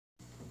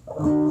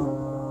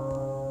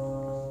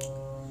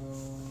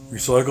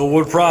Recycled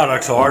wood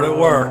products, hard at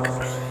work.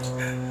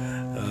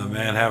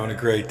 Man, having a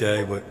great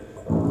day, but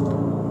a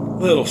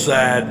little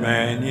sad,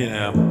 man. You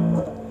know,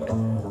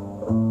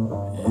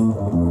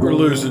 we're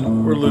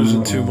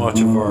losing too much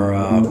of our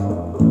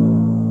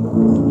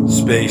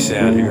space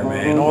out here,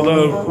 man.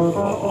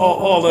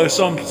 Although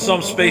some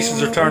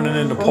spaces are turning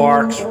into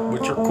parks,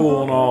 which are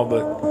cool and all,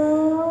 but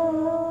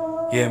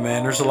yeah,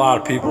 man, there's a lot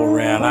of people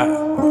around.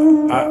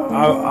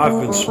 I've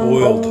been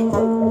spoiled.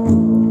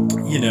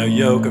 You know,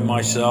 Yoke and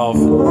myself,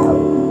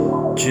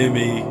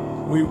 Jimmy,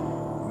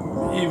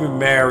 even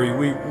Mary,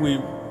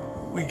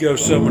 we go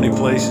so many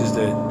places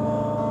that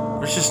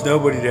there's just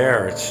nobody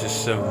there. It's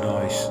just so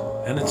nice,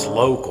 and it's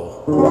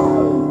local.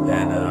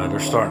 And they're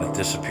starting to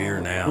disappear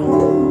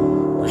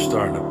now. They're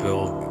starting to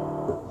build,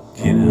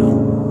 you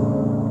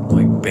know,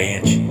 like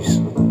banshees,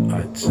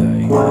 I'd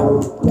say.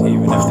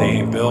 Even if they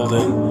ain't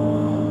building,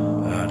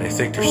 they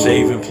think they're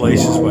saving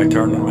places by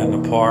turning them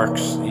into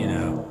parks. You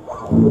know,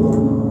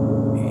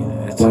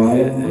 it's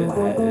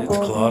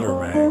clutter,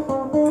 man.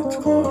 It's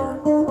clutter.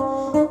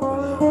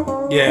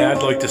 But, yeah,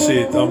 I'd like to see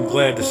it. I'm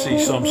glad to see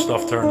some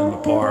stuff turn into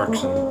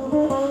parks, and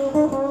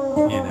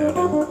you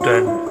know,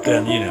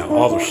 then you know,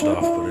 other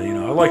stuff. But you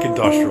know, I like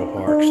industrial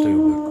parks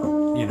too.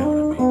 But you know what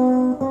I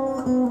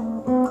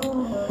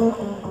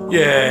mean.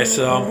 Yeah,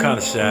 so I'm kind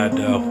of sad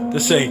though.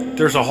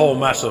 There's a whole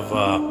mess of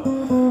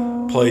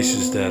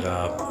places that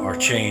are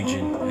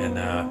changing, and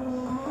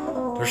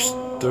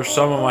there's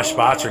some of my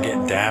spots are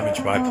getting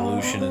damaged by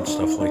pollution and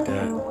stuff like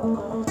that.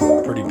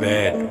 Pretty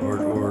bad, or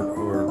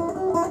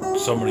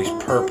somebody's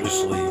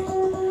purposely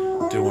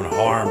doing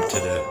harm to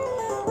the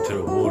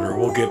water.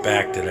 We'll get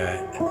back to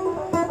that.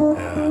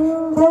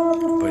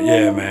 But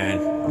yeah, man,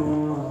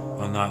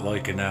 I'm not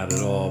liking that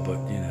at all. But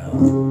you know,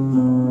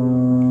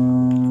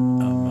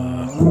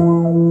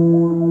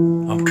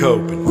 I'm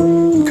coping.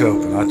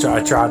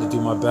 I try to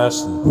do my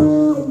best,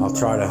 and I'll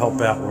try to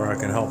help out where I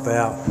can help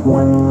out.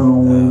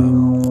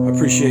 I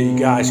appreciate you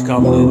guys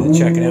coming in and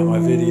checking out my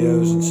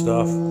videos and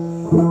stuff.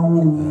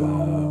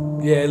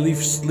 Yeah,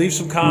 leave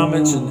some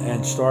comments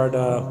and start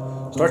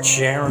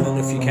sharing it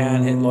if you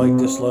can. Hit like,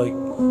 dislike,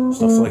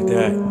 stuff like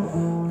that.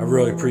 I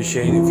really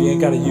appreciate it. If you ain't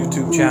got a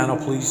YouTube channel,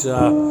 please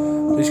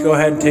go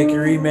ahead and take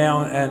your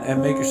email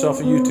and make yourself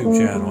a YouTube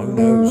channel. Who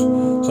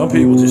knows? Some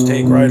people just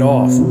take right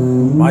off.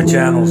 My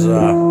channel's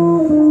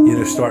you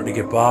know, starting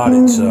to get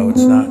botted, so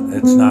it's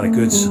not a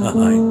good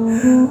sign.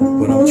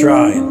 But I'm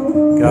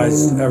trying,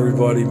 guys.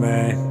 Everybody,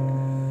 man.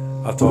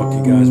 I'll talk to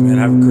you guys, man.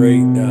 Have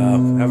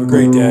a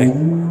great day,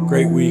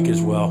 great week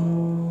as well.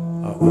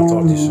 I'll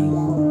talk to you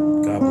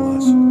soon. God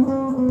bless.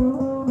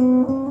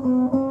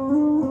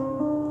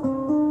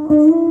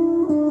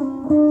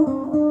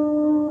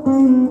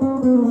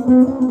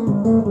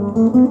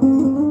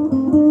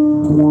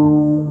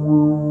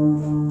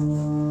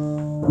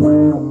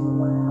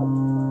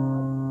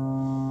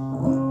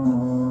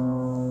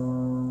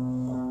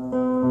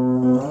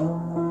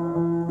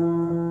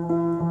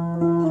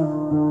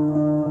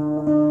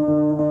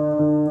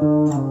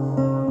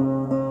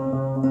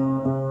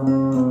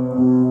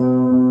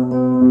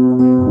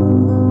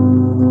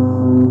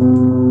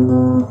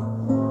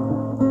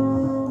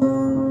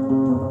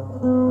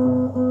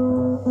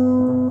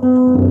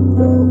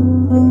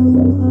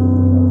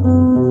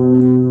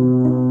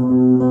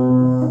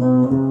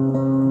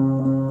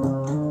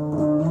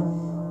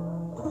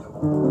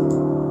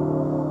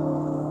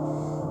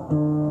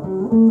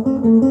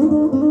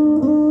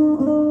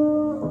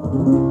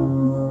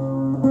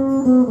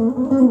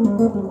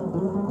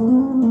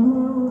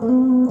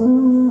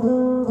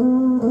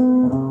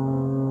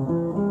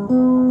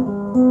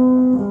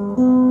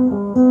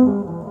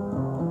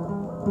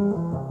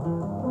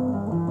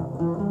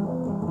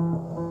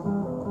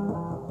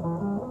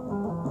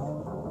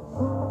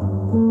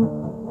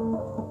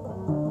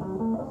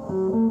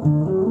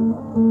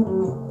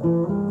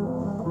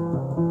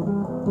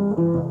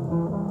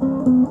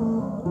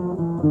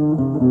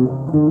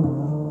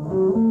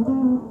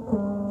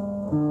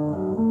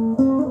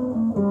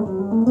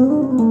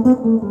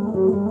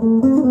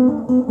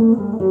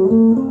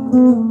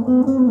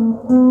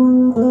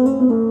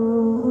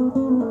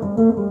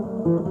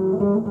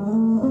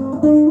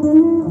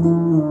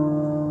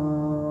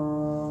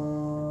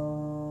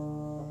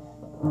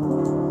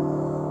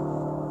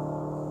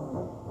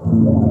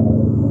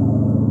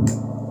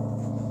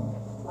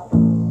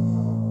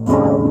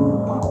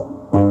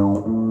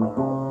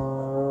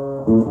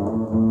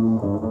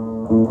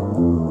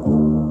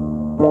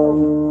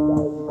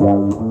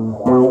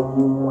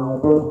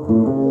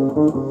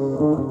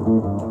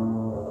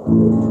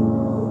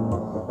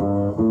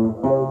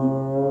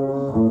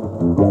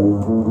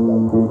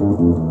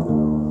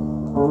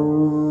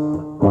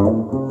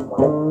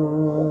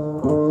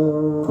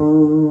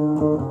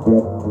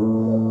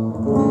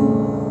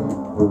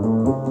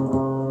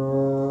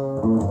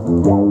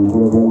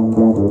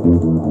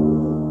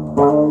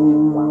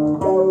 Bye.